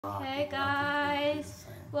Hey guys,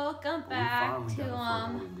 welcome back to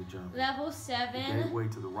level 7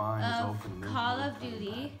 of Call of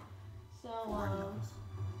Duty. So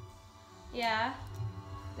yeah,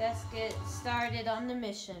 let's get started on the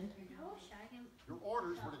mission. Your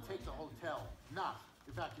orders were to take the hotel, not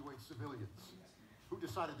evacuate civilians. Who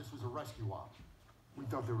decided this was a rescue op? We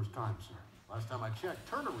thought there was time, sir. Last time I checked,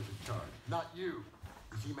 Turner was in charge, not you.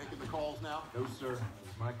 Is he making the calls now? No, sir.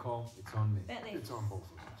 It's my call. It's on me. Bentley. It's on both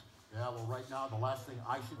of us. Yeah, well, right now, the last thing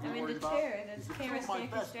I should be I'm in worried the about chair. is The if two camera's of my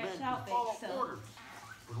getting best stretched men out can follow big, so. orders.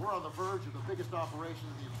 But we're on the verge of the biggest operation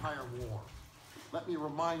of the entire war. Let me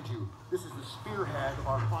remind you, this is the spearhead of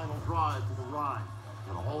our final drive to the Rhine.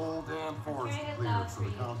 And the whole damn forest Okay, cleared so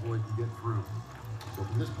the convoy can get through. So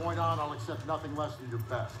from this point on, I'll accept nothing less than your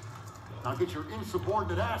best. Now get your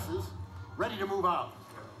insubordinate asses ready to move out.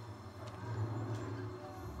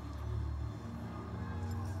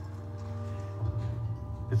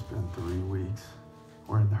 It's been 3 weeks.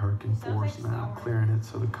 We're in the Hurricane Forest now, clearing it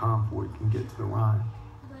so the convoy can get to the Rhine.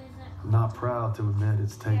 I'm not proud to admit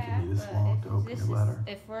it's taken me this long to open your letter.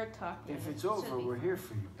 If we're talking, If it's over, we're here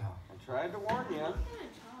for you, pal. I tried to warn you.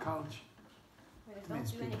 Coach,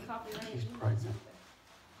 don't do any copyright. he's pregnant.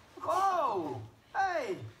 Oh!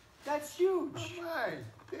 Hey! That's huge! Hey,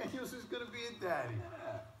 Daniels is gonna be a daddy.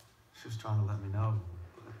 She was trying to let me know,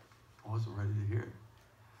 but I wasn't ready to hear it.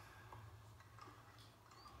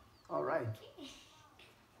 All right.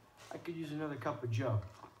 I could use another cup of Joe.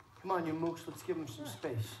 Come on, you mooks, let's give him some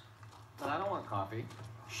space. But I don't want coffee.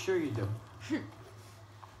 Sure you do. He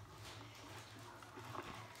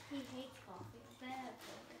hates coffee. It's bad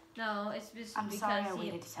for it. No, it's just I'm because sorry I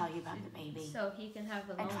waited to tell you about the baby. so he can have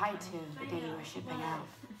a I long tried time. to the day you were shipping out.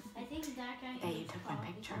 I think that guy The day you hates took my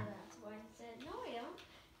coffee, picture. so that's why I said, no, I don't.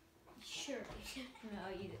 Sure.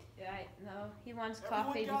 No, he wants Everyone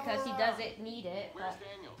coffee gather because he around. doesn't need it, Where's but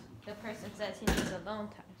Daniels? the person says he needs alone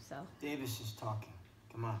time, so. Davis is talking.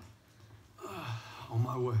 Come on. On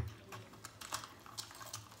my way.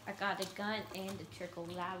 I got a gun and a trickle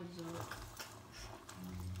louser.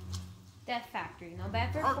 Death Factory,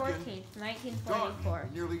 November Harkin. 14th, Done. 1944.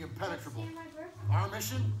 Nearly impenetrable. See my birthday? Our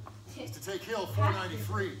mission is to take Hill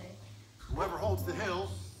 493. Whoever holds the hill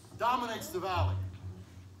dominates the valley.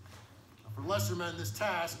 Now, for lesser men, this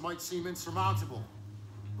task might seem insurmountable,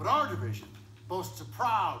 but our division boasts a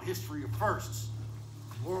proud history of firsts.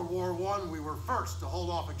 In World War I, we were first to hold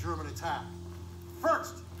off a German attack,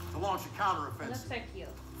 first to launch a It looks counteroffensive, like you.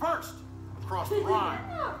 first across the Rhine.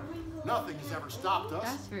 Nothing has ever stopped us.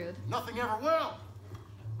 That's rude. Nothing ever will.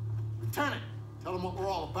 Lieutenant, tell them what we're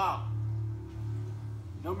all about.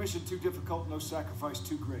 No mission too difficult, no sacrifice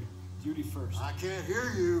too great. Duty first. I can't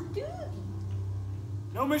hear you.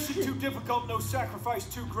 No mission too difficult, no sacrifice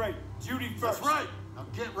too great. Duty first. That's right. Now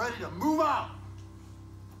get ready to move out.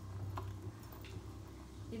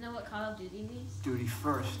 You know what Call of Duty means? Duty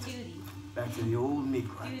first. Duty. Back to the old me.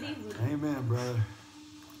 Duty. Amen, brother.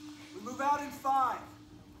 We move out in 5.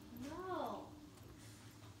 No.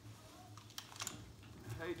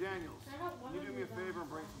 Hey, Daniels. I don't want Can to you do me a move favor and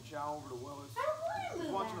bring some chow over to Willis? I don't want to He's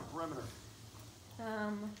move watching the out. perimeter.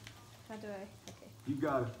 How do I? Okay. You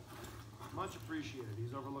got it. Much appreciated.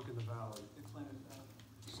 He's overlooking the valley.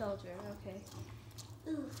 Soldier, okay.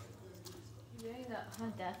 Ugh. You ready to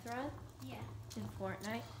on death run Yeah. in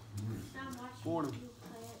Fortnite? I'm watching Morning. you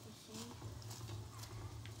play at the same.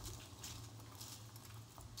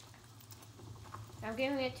 I'm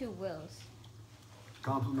giving it to Wills.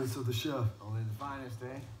 Compliments of the chef. Only the finest, eh?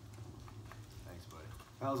 Thanks, buddy.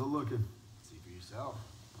 How's it looking? See for yourself.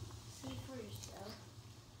 See for yourself.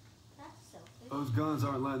 That's selfish. Those guns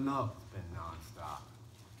aren't letting up. It's been non-stop.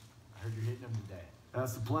 I heard you're hitting them today.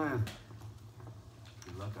 That's the plan.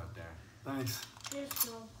 Good luck out there. Thanks. There's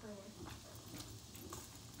no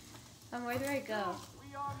plan. Where do I go?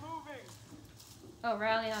 We are moving. Oh,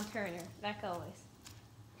 rally on Turner. Like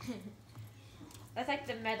always. That's like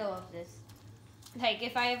the medal of this. Like,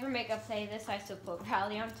 if I ever make a playlist, I still put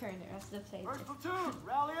rally on Turner as the First playlist. platoon,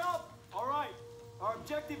 rally up. All right. Our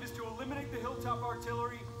objective is to eliminate the hilltop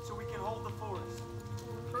artillery so we can hold the forest.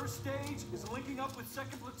 First stage is linking up with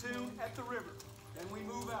second platoon at the river. Then we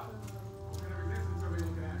move out.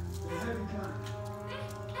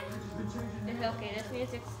 Okay, this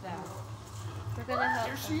music's loud. We're gonna help.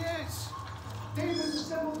 Here she is. Davis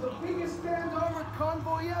assembled the biggest band armored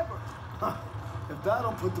convoy ever. If that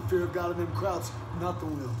don't put the fear of God in them crowds,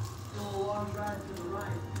 nothing will.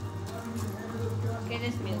 Okay,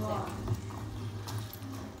 this music.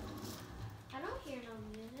 I don't hear no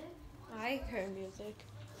music. I hear music.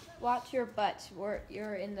 Watch your butts.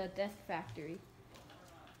 You're in the Death Factory.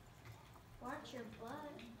 Watch your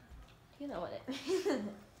butt. You know what it means.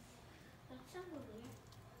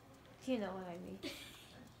 You know what I mean.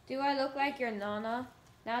 Do I look like your Nana?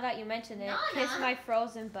 Now that you mention it, Nana? kiss my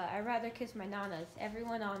frozen butt. I'd rather kiss my Nanas.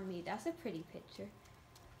 Everyone on me. That's a pretty picture.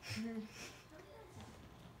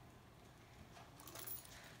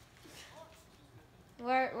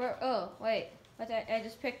 Where, oh, wait. I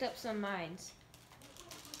just picked up some mines.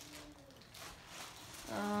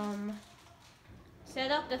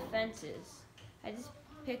 Set up the fences. I just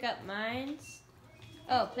pick up mines.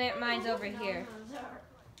 Oh, plant mines over here.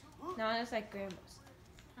 No, it's like grandma's.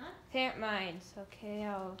 Huh? Plant mines. Okay,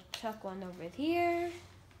 I'll chuck one over here.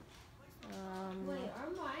 Wait, are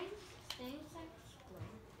mine staying square?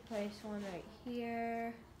 Place one right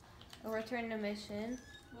here. I'll return the mission.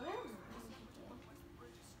 What are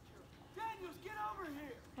Daniels, get over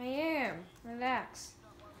here! I am. Relax.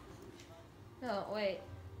 No, wait.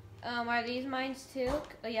 Are these mines too?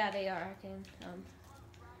 Oh yeah, they are. I can.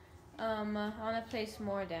 I wanna place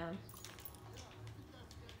more down.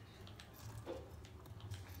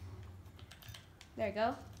 There you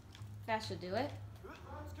go. That should do it.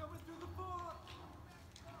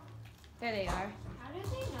 There they are. How do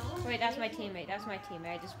they know? Wait, that's my teammate. That's my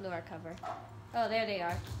teammate. I just blew our cover. Oh, there they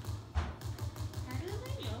are. How do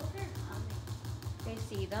they know they're coming? They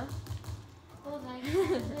see them Well, like, how do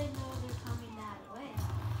they know they're coming that way?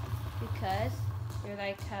 because they're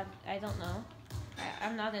like I don't know.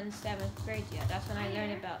 I'm not in 7th grade yet. That's when I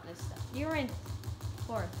learned about this stuff. You were in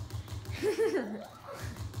 4th.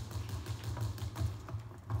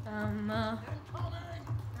 I'm in 8.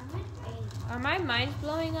 Are my mines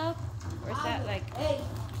blowing up, or is that like? 8.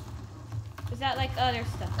 Is that like other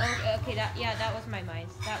stuff? Oh, okay. That was my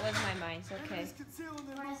mines. That was my mines. Okay. Why is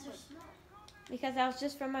there smoke? Because that was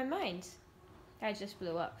just from my mines. I just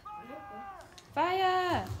blew up.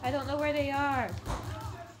 Fire! I don't know where they are.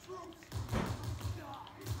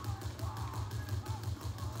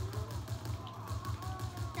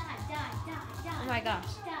 Oh my gosh.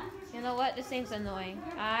 You know what? This thing's annoying.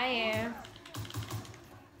 I am.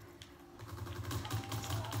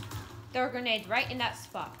 Throw a grenade right in that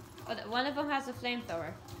spot. Oh, one of them has a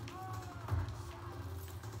flamethrower.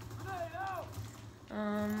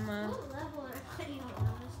 What level are you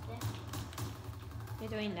on this? You're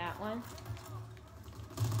doing that one?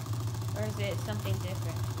 Or is it something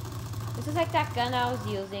different? This is like that gun I was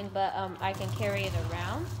using, but I can carry it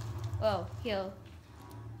around. Whoa, heal.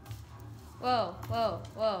 Whoa, whoa,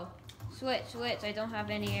 whoa. Switch, I don't have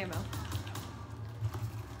any ammo.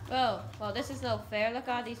 Whoa, well this is no fair. Look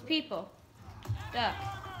at all these people. Duck.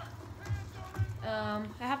 I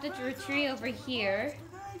have to retreat over here,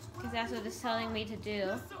 because that's what it's telling me to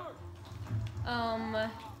do. I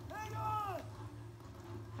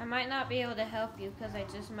might not be able to help you because I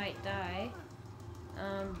just might die.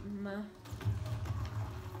 Go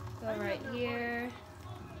right here.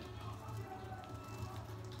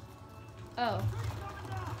 Oh.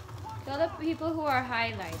 Kill the people who are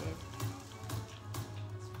highlighted.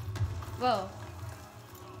 Whoa.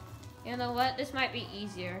 You know what? This might be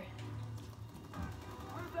easier.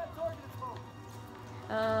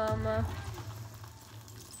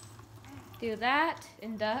 Do that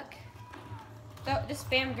and duck. Just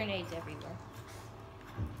spam grenades everywhere.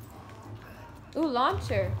 Ooh,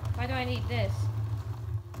 launcher. Why do I need this?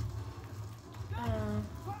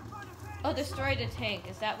 Oh, destroy the tank.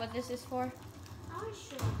 Is that what this is for?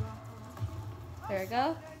 There we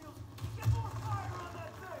go.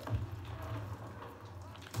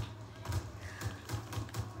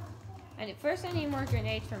 First, I need more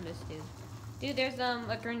grenades from this dude. Dude, there's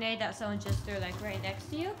a grenade that someone just threw like right next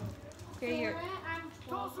to you. Here, you're.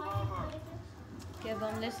 Give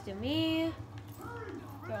them this to me.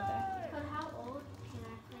 Throw that. But how old can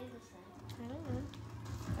I play this in? I don't know.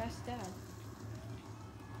 That's dad.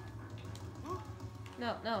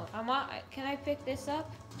 No. Can I pick this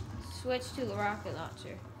up? Switch to the rocket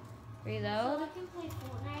launcher. Reload. So I can play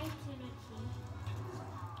Fortnite in a team.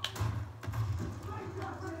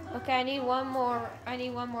 Okay, I need one more.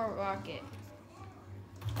 Rocket.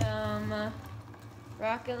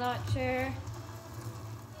 Rocket launcher.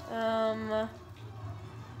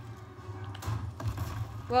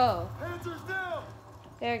 Whoa.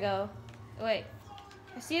 There we go. Wait.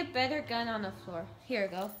 I see a better gun on the floor. Here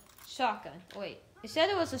we go. Shotgun. Wait. It said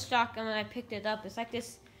it was a shotgun when I picked it up. It's like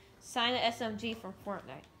this Silent SMG from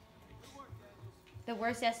Fortnite. The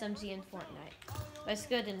worst SMG in Fortnite. But it's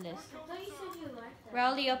good in this. I thought you said you liked that.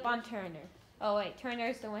 Rally up on Turner. Oh wait, Turner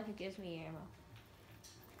is the one who gives me ammo.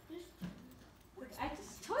 I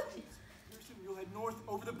just told you. Pearson, you'll head north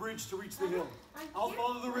over the bridge to reach the hill. I'll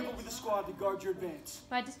follow the river with the squad to guard your advance.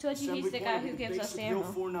 I just told you he's the guy who gives us Hill ammo.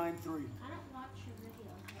 493. I don't watch your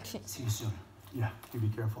video. See you soon. Yeah, you be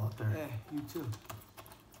careful out there. Hey, you too.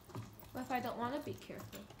 What if I don't want to be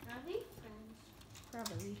careful? Are they friends?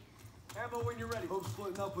 Probably. Ammo when you're ready. Hope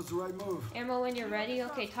splitting up was the right move. Ammo when you're ready.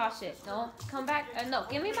 Okay, toss it. No, come back. No,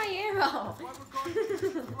 give me my ammo. Why we're going to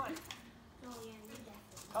this flight. Oh yeah, we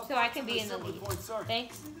definitely. How So far I to can the be in the assembly lead. point, sir?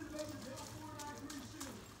 Thanks.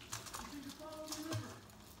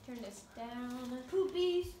 Turn this down.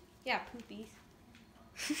 Poopies. Yeah, poopies.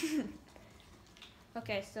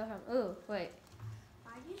 Okay, I still have. Ooh, wait.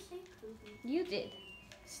 Why'd you say poopy? You did.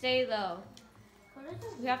 Stay low. What is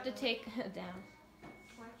it? We have to take it down.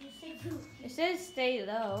 Why'd you say poopy? It says stay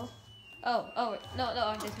low. Oh, no,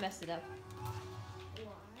 I just messed it up.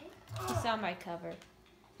 Why? He saw my cover.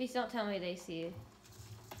 Please don't tell me they see you.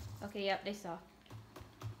 Okay, yep, they saw.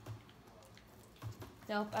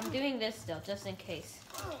 Nope, I'm doing this still, just in case.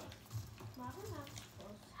 Why am I supposed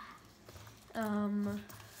to?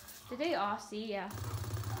 Did they all see? Yeah.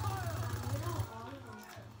 We don't all want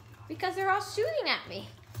to. Because they're all shooting at me.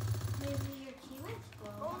 Maybe your teammates go.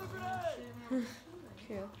 Throw the and grenade! shoot 'em at the teammates.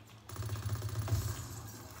 True.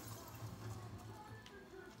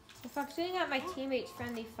 If I'm shooting at my teammates,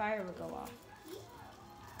 friendly fire will go off.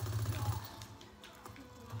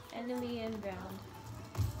 Enemy inbound.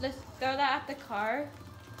 Let's throw that at the car.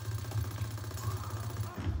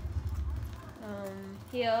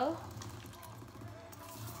 Heal.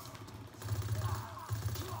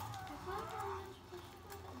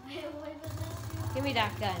 Give me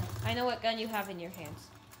that gun. I know what gun you have in your hands.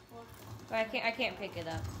 But I can't pick it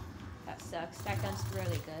up. That sucks. That gun's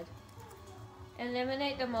really good.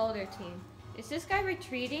 Eliminate the Mulder team. Is this guy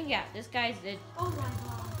retreating? Yeah, this guy's the. Oh my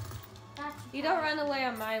god. That's You don't run away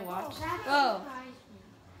on my watch. That Whoa. surprised me.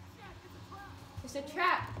 It's a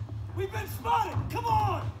trap. We've been spotted! Come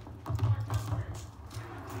on!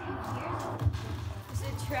 It's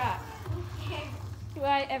a trap. Who cares? Do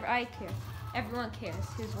I ever? I care. Everyone cares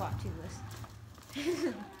who's watching this.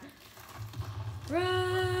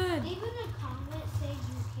 Run! Leave in the comments say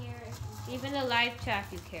you care if you Even the live chat,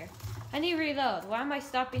 you care. I need to reload. Why am I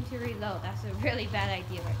stopping to reload? That's a really bad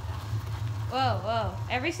idea right now. Whoa.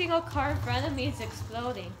 Every single car in front of me is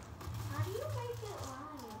exploding. How do you make it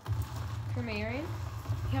live? Premiering?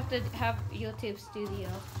 You have to have YouTube Studio.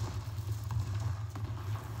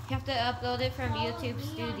 You have to upload it from Follow YouTube me on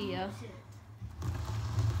Studio. YouTube.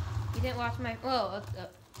 You didn't watch my. Whoa.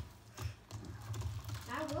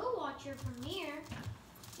 I will watch your premiere.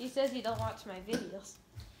 You said you don't watch my videos.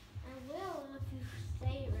 I will if you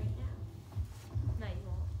say it right now. No, you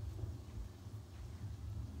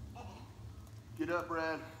won't. Get up,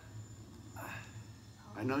 Brad.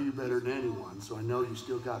 I know you better than anyone, so I know you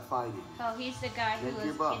still got fighting. Oh, he's the guy who Take your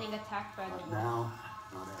was butt. getting attacked by the wolf. Now,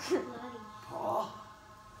 not after. Bloody. Paul,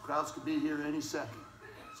 crowds could be here any second.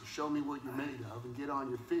 So show me what you're made of and get on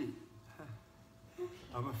your feet.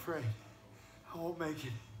 I'm afraid I won't make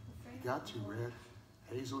it. You got to, Red.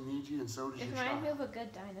 Hazel needs you, and so does It your reminds me child. of a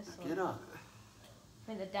good dinosaur. Get up.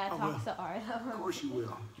 When the dad I talks will. to Art. Of course you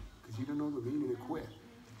will, because you don't know the meaning of quit.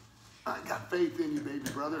 I got faith in you, baby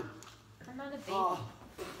brother. I'm not a baby. Oh.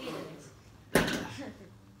 Felix.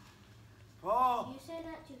 Paul! You say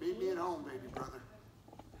that to Meet me at Felix? home, baby brother.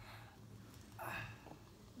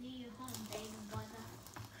 Leave you home, baby brother.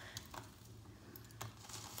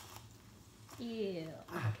 Yeah.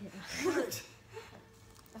 I'm kidding. Great.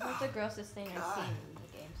 That's the grossest thing I've seen in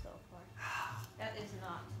the game so far. That is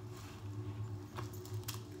not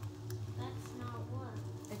That's not what.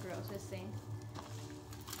 the grossest thing.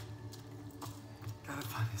 Gotta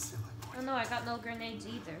find a silly boy. Oh no, I got no grenades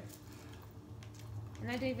either. And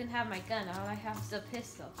I don't even have my gun. All I have is a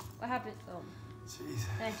pistol. What happened? Oh, Jesus.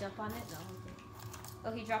 can I jump on it? No. Okay.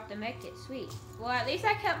 Oh, he dropped a med kit. Sweet. Well, at least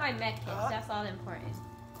I kept my med kits. That's all important.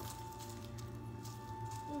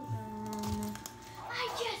 I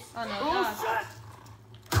just. Oh no, Oh, dodge.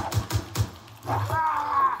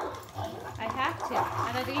 I have to.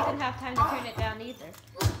 And I don't even have time to turn it down either.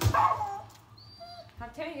 I'm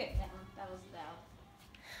turning it down. That was loud.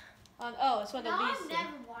 Oh, it's one of No, these I'm things.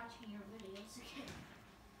 never watching your videos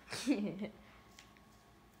again.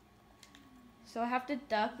 So I have to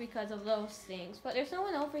duck because of those things. But there's no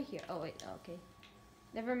one over here. Oh wait, okay.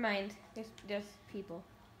 Never mind. There's people.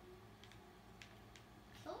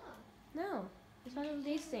 Oh. No, it's one of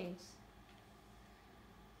these things.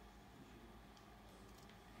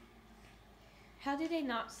 How did they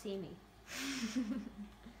not see me?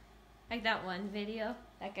 Like that one video.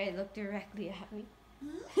 That guy looked directly at me.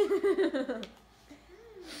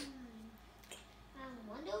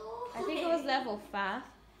 I think it was level 5.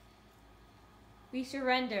 We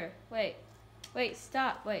surrender. Wait,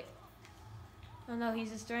 stop, wait. Oh no, he's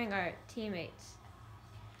destroying our teammates.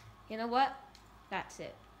 You know what? That's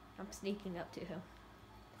it. I'm sneaking up to him.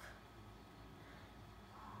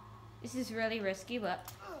 This is really risky,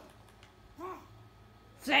 but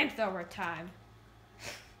flamethrower time.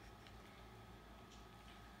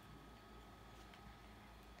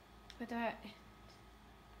 But that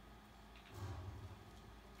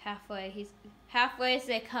halfway as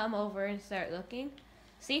they come over and start looking.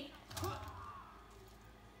 See?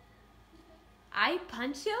 I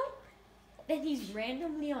punch him, then he's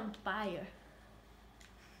randomly on fire.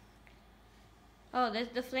 Oh,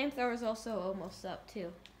 the flamethrower is also almost up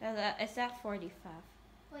too. It's at 45.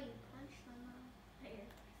 Wait, you punched them on fire.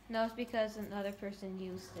 No, it's because another person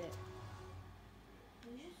used it.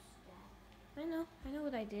 You just stabbed. I know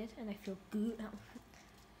what I did, and I feel good.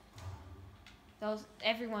 That was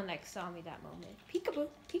everyone like saw me that moment. Peekaboo,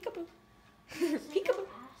 peekaboo, peekaboo,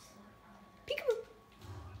 peekaboo,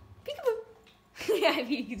 peekaboo. Yeah, if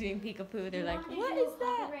you doing peekaboo, they're like, what is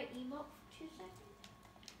that? Copyright emote for 2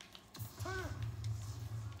 seconds?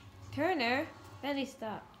 Turner, Benny,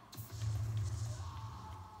 stop.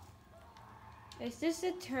 Is this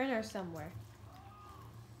a Turner somewhere?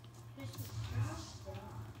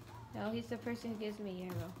 No, he's the person who gives me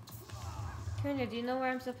arrow. Turner, do you know where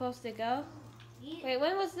I'm supposed to go? Yeah. Wait,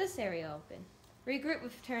 when was this area open? Regroup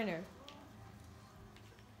with Turner.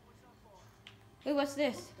 Wait, what's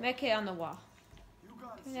this? Medkit on the wall.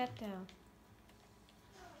 Turn that down.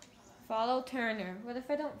 Follow Turner. What if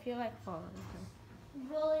I don't feel like following him?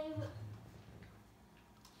 Rolling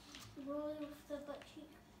with the butt cheek.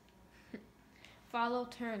 Follow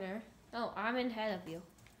Turner. Oh, I'm ahead of you.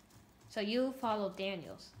 So you follow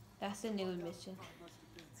Daniels. That's the new mission.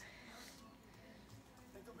 Think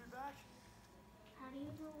they'll be back? How do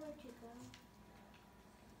you know where to go?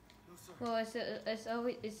 No, sir. Well,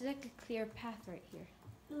 it's like a clear path right here.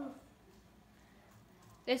 Ooh.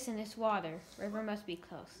 Listen, it's water. River must be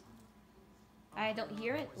close. I don't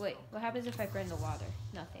hear it? Wait, what happens if I burn the water?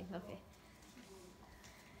 Nothing, okay.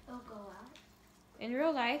 It'll go out. In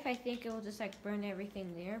real life, I think it will just like burn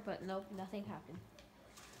everything there, but nope, nothing happened.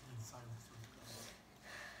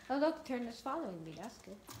 Oh look, Turner's following me, that's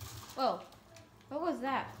good. Whoa, what was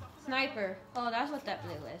that? Sniper. Oh, that's what that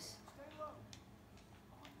blue is.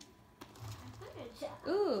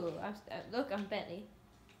 Ooh, look, I'm Bentley.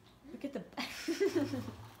 Look at the...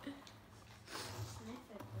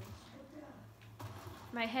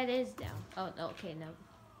 My head is down. Oh, no, okay, no.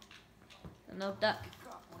 No, duck.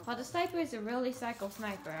 Well, the sniper is a really psycho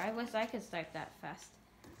sniper. I wish I could snipe that fast.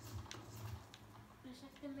 It's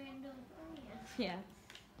like the Mandalorian. Yeah.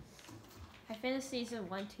 I finished season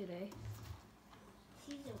 1 today.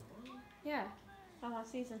 Season 1? Yeah. I'm on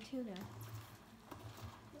season 2 now.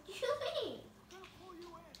 What do you mean?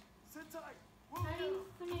 Sit tight. How do you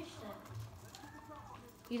finish that?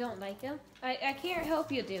 You don't like him? I can't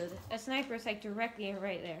help you, dude. A sniper's like directly in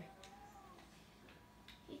right there.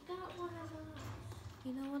 He's got one of those.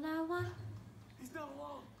 You know what I want? He's not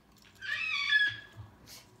alone.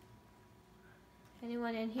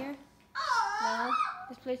 Anyone in here? No?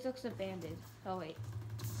 This place looks abandoned. Oh, wait.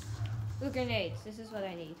 Ooh, grenades. This is what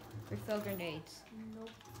I need. Refill grenades. Nope.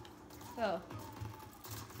 Oh.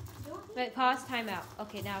 Wait, pause, time out.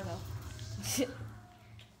 Okay, now go.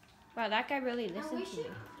 Wow, that guy really listened to me.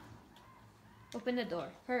 Open the door.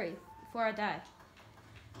 Hurry, before I die.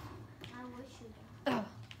 I wish you did. Oh.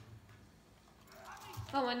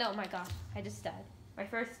 Oh, no, my gosh. I just died. My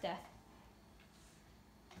first death.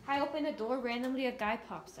 I open the door, randomly a guy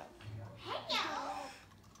pops up.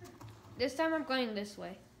 This time I'm going this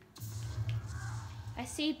way. I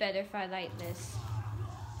see better if I light this.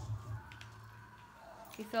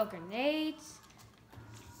 Refill grenades.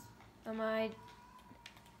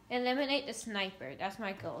 Eliminate the sniper. That's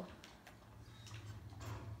my goal.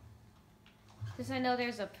 Since I know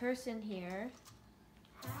there's a person here.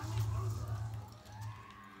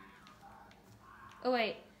 Oh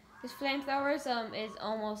wait, his flamethrowers is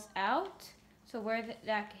almost out. So where did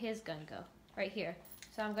his gun go? Right here.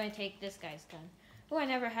 So I'm going to take this guy's gun. Oh, I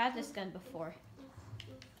never had this gun before.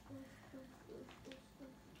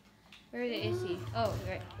 Where is he? Oh,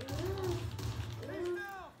 right.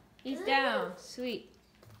 He's down. Sweet.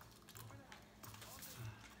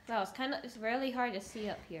 Wow, it's really hard to see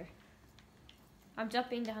up here. I'm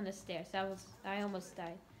jumping down the stairs. I almost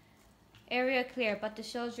died. Area clear, but the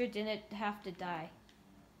soldier didn't have to die.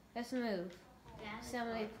 Let's move.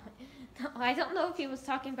 I don't know if he was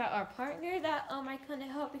talking about our partner that I couldn't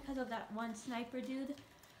help because of that one sniper dude,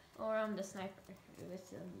 or the sniper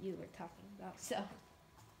you were talking about. So.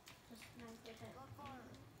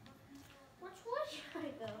 Which way should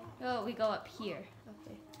I go? Oh, we go up here.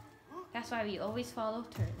 Okay. That's why we always follow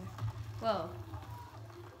Turner. Whoa.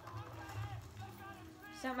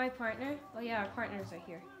 Is that my partner? Oh yeah, our partners are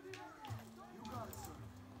here.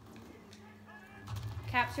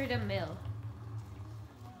 Capture the mill.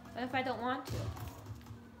 What if I don't want to?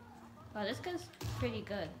 Wow, this gun's pretty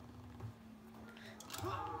good.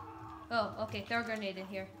 Oh, okay, throw a grenade in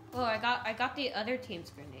here. Oh, I got the other team's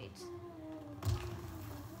grenades.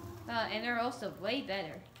 And they're also way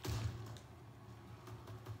better.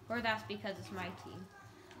 Or that's because it's my team.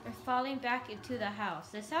 They're falling back into the house.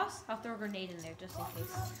 This house? I'll throw a grenade in there just in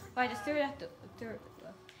case. Oh, I just threw it at the... okay.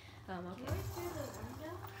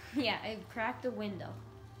 Yeah, I cracked the window.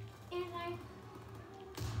 And I...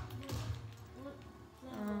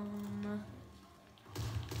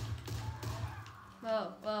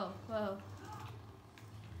 Whoa.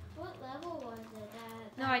 What level was it?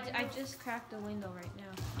 No, I just cracked the window right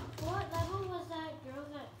now. What level was that girl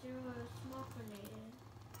that threw a smoke grenade in?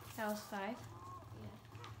 That was 5. Yeah.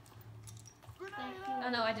 Oh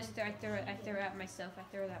no, I threw it at myself.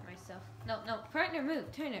 No, partner,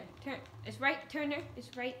 move. Turner. It's right, Turner.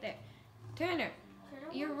 It's right there. Turner,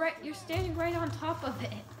 you're right. You're standing right on top of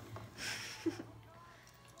it.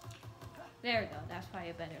 There we go. That's probably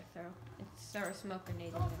a better throw. It's throw a smoke grenade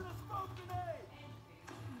in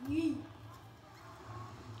there.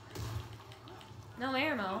 No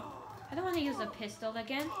ammo. I don't want to use a pistol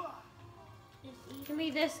again. Give me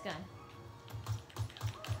this gun.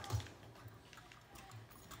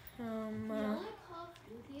 Call of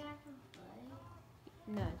Duty I can play?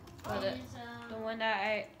 None. Oh, the one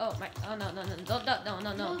that no.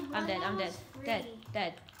 I'm dead.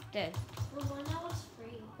 Dead. The one that was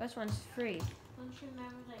free. Which one's free? Don't you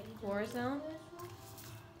remember that you did Warzone? this one?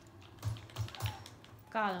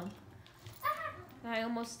 Got him. I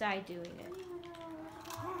almost died doing it.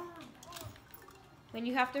 When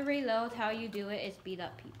you have to reload, how you do it is beat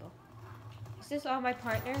up people. Is this all my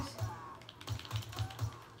partners?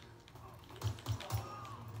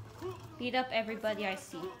 Beat up everybody I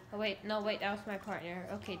see. Oh wait, no wait, that was my partner.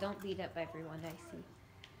 Okay, don't beat up everyone I see.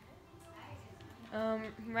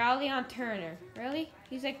 Rally on Turner. Really?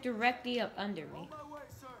 He's like directly up under me.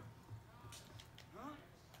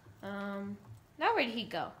 Now where did he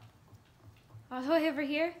go? All the way over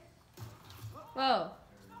here? Whoa.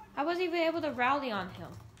 I wasn't even able to rally on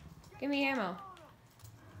him. Give me ammo.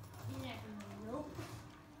 Nope.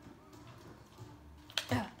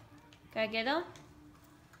 Can I get him?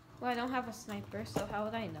 Well, I don't have a sniper, so how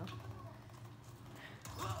would I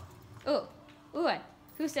know?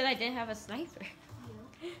 Who said I didn't have a sniper?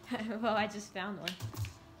 You. Well, I just found one.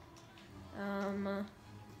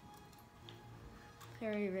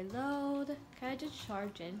 Hurry, reload. Can I just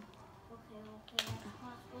charge in? Okay, that's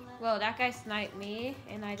possible. Whoa, that guy sniped me,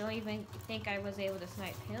 and I don't even think I was able to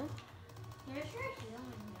snipe him. Where's your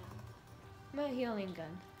healing gun? My healing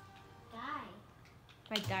gun. Die.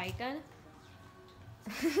 My die gun?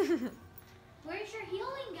 Where's your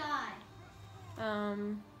healing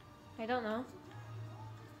gun? I don't know.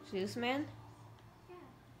 Zeus man?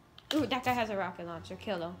 Yeah. Ooh, that guy has a rocket launcher.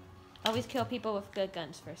 Kill him. Always kill people with good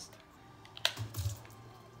guns first.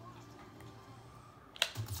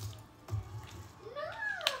 No!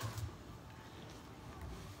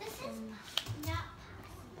 This is not possible.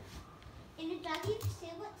 And it doesn't even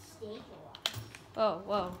say what stage you're on.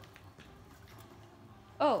 Whoa.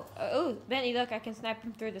 Oh, Benny, look, I can snipe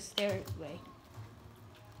him through the stairway.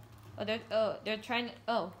 They're trying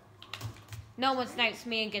to, no one snipes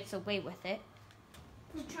me and gets away with it.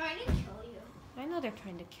 They're trying to kill you. I know they're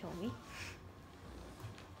trying to kill me.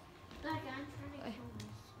 Like, I'm trying to kill me.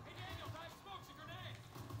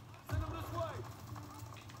 Send them this way.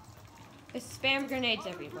 It's spam grenades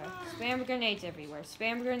everywhere. Spam grenades everywhere.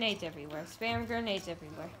 Spam grenades everywhere. Spam grenades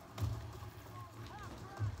everywhere.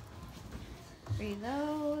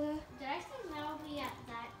 Reload. Did I think that would be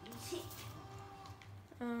that easy?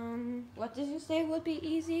 What did you say would be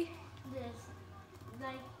easy? This,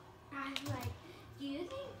 like, I'm like, do you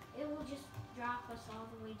think it will just drop us all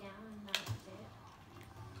the way down and that's it?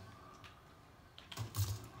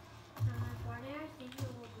 For now, I think it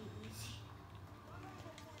will be easy.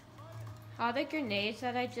 All the grenades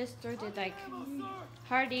that I just threw did like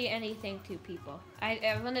hardly anything to people.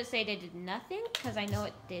 I wouldn't say they did nothing because I know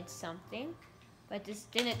it did something, but this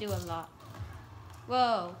didn't do a lot.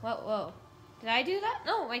 Whoa. Did I do that?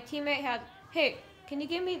 No, my teammate had, hey, can you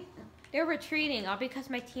give me, they're retreating all because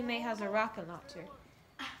my teammate has a rocket launcher.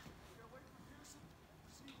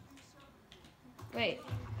 Wait,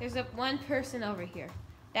 there's one person over here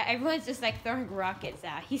that everyone's just like throwing rockets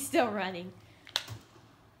at. He's still running.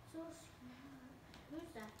 So smart.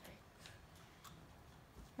 Who's that?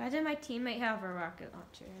 Why did my teammate have a rocket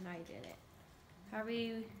launcher and I didn't? Are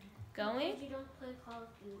we going? Because you don't play Call of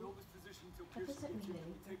Duty. Hold this position until What does it mean?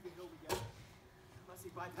 take the hill together. Unless he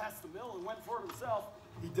bypassed the mill and went for it himself.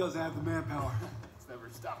 He doesn't have the manpower. It's never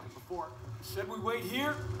stopped it before. Said we wait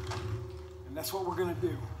here, and that's what we're gonna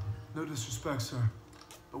do. No disrespect, sir.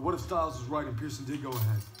 But what if Styles is right and Pearson did go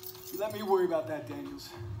ahead? You let me worry about that, Daniels.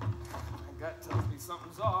 My gut tells me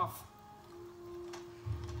something's off.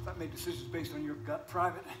 If I made decisions based on your gut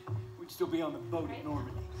private, we'd still be on the boat at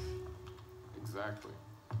Normandy. Exactly.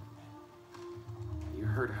 You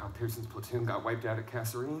heard how Pearson's platoon got wiped out at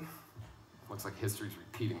Kasserine? Looks like history's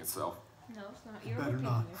repeating itself. No, it's not. You're Better repeating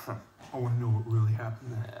not. it. I want to know what really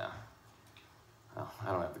happened there. Yeah. Well,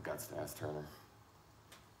 I don't have the guts to ask Turner.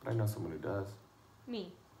 But I know someone who does.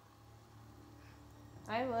 Me.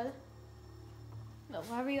 I would. No,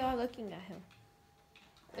 why were you all looking at him?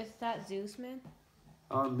 Is that Zeus, man?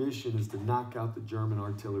 Our mission is to knock out the German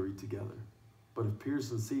artillery together. But if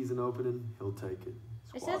Pearson sees an opening, he'll take it.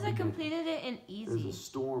 It Squad says I begin. completed it in There's easy. a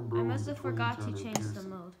storm I brewing must have between forgot to Turner and change the Pearson,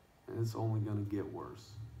 mode. and it's only gonna get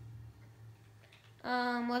worse.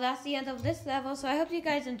 Well, that's the end of this level. So I hope you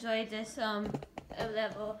guys enjoyed this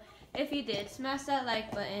level. If you did, smash that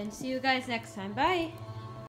like button. See you guys next time. Bye.